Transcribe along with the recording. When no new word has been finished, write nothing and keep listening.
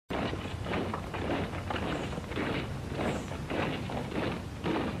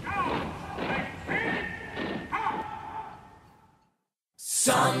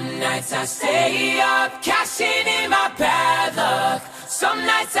Some nights I stay up, cashing in my bad luck. Some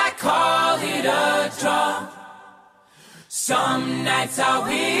nights I call it a draw. Some nights I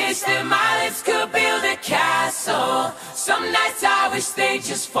wish that my lips could build a castle. Some nights I wish they'd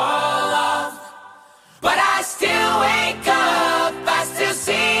just fall off. But I still wake up, I still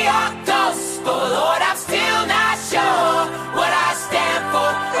see your ghost. Oh Lord, I'm still not sure what I stand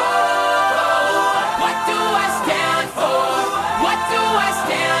for. Oh, what do I stand for? What do I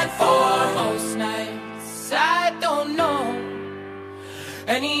stand for? Most nights I don't know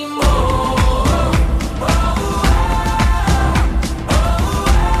anymore.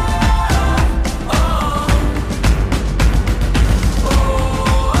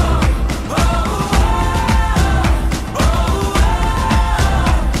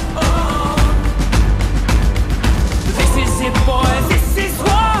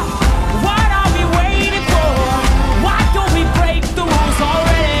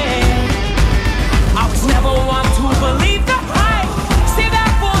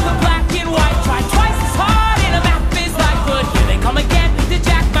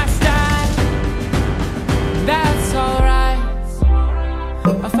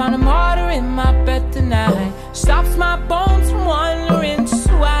 Stops my bones from wandering just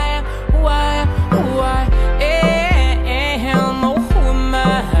who I am, who I am, who I am. Oh, who am I?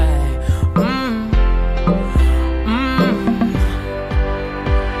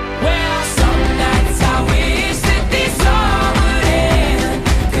 Well, some nights I wish that this all would end,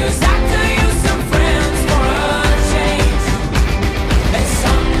 'cause I could use some friends for a change. And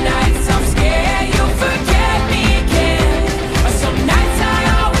some nights I'm scared you'll forget me again. But some nights I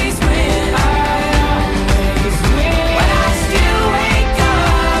always win.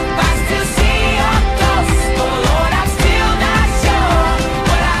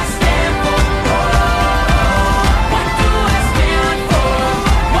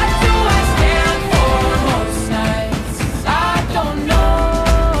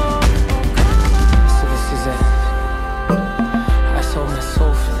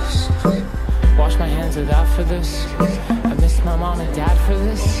 For this, I miss my mom and dad for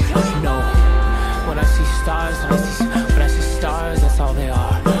this. No, when I see stars, when I see stars, that's all they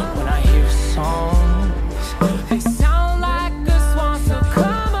are. When I hear songs, they sound like a swan. So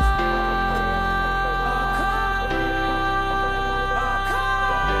come on,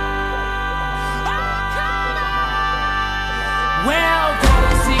 well,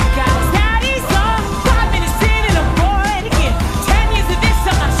 daddy's sick, daddy's up. 5 minutes in and I'm bored again. 10 years of this,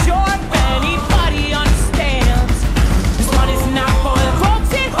 I'm not sure if anybody understands. This one is not for the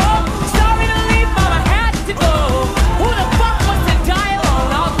folks at home. Sorry to leave, mama had to go. Who the fuck wants to die alone,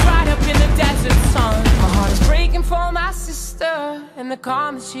 all dried up in the desert sun? My heart is breaking for my sister and the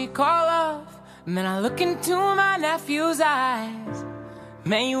comments she call off. And then I look into my nephew's eyes.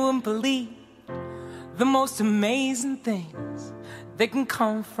 Man, you wouldn't believe the most amazing things they can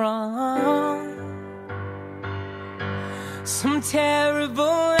come from some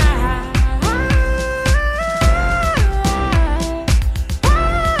terrible life.